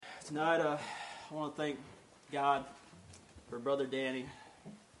Tonight, I want to thank God for Brother Danny.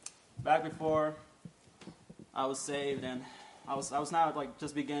 Back before I was saved, and I was now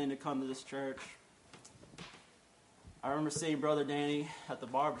just beginning to come to this church. I remember seeing Brother Danny at the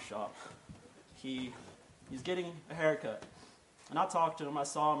barbershop. He's getting a haircut, and I talked to him. I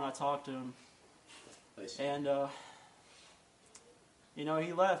saw him, and I talked to him, and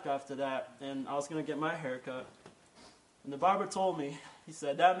he left after that, and I was going to get my haircut. And the barber told me, he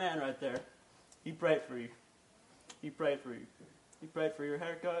said, "That man right there, he prayed for you. He prayed for you. He prayed for your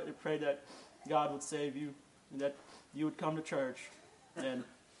haircut. He prayed that God would save you and that you would come to church." And,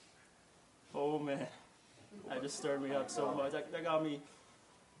 oh man, that just stirred me up so much. That got me,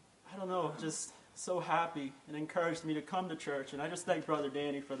 I don't know, just so happy and encouraged me to come to church. And I just thank Brother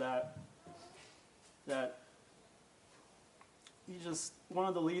Danny for that. That he's just one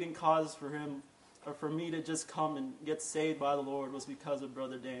of the leading causes for him, or for me to just come and get saved by the Lord, was because of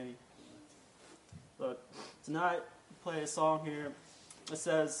Brother Danny. But tonight, we play a song here. It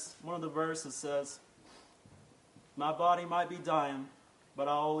says, one of the verses says, "My body might be dying, but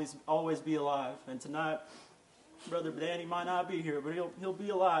I'll always be alive." And tonight, Brother Danny might not be here, but he'll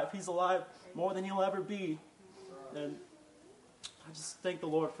be alive. He's alive more than he'll ever be. And I just thank the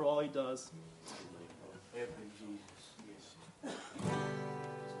Lord for all he does.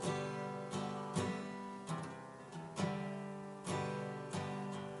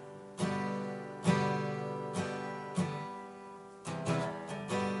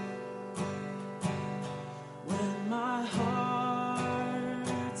 When my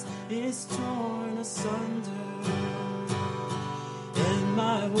heart is torn asunder and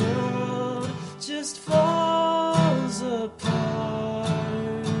my world just falls apart,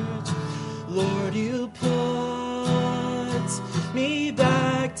 Lord, you put me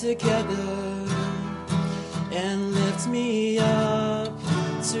back together and lift me up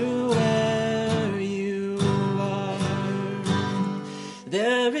to where you are.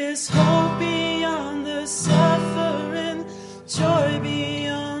 There is hope beyond the suffering, joy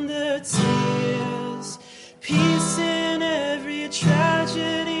beyond the tears, peace in every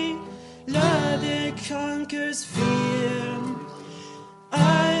tragedy, love that conquers fear.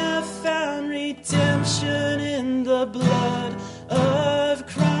 I have found redemption in the blood of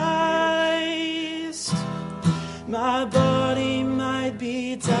Christ. My body might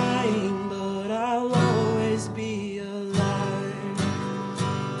be dying, but I'll always be alive.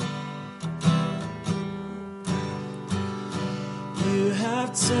 You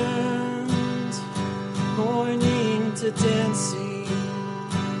have turned mourning to dancing.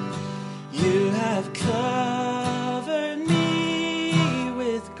 You have covered me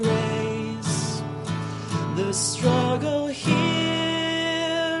with grace. The struggle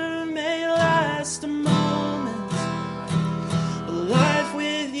here may last a moment, but life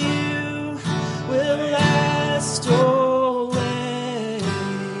with you will last always.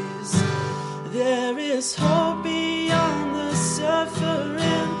 There is hope beyond the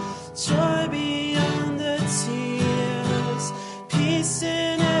suffering, joy beyond the tears, peace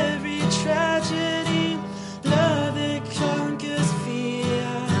in every tragedy, love that conquers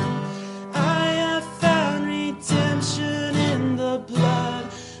fear. I have found redemption in the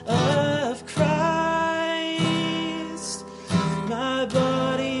blood of Christ. My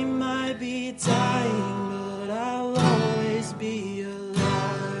body might be dying, but I'll always be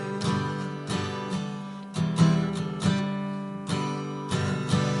alive.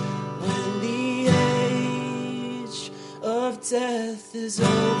 When the age of death is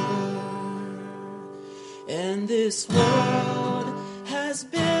over and this world has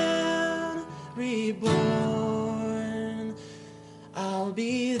been reborn, I'll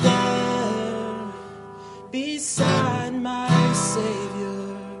be there beside my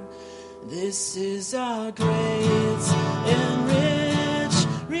Savior. This is our great and rich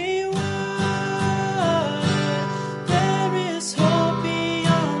reward. There is hope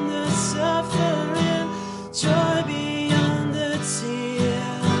beyond the suffering, joy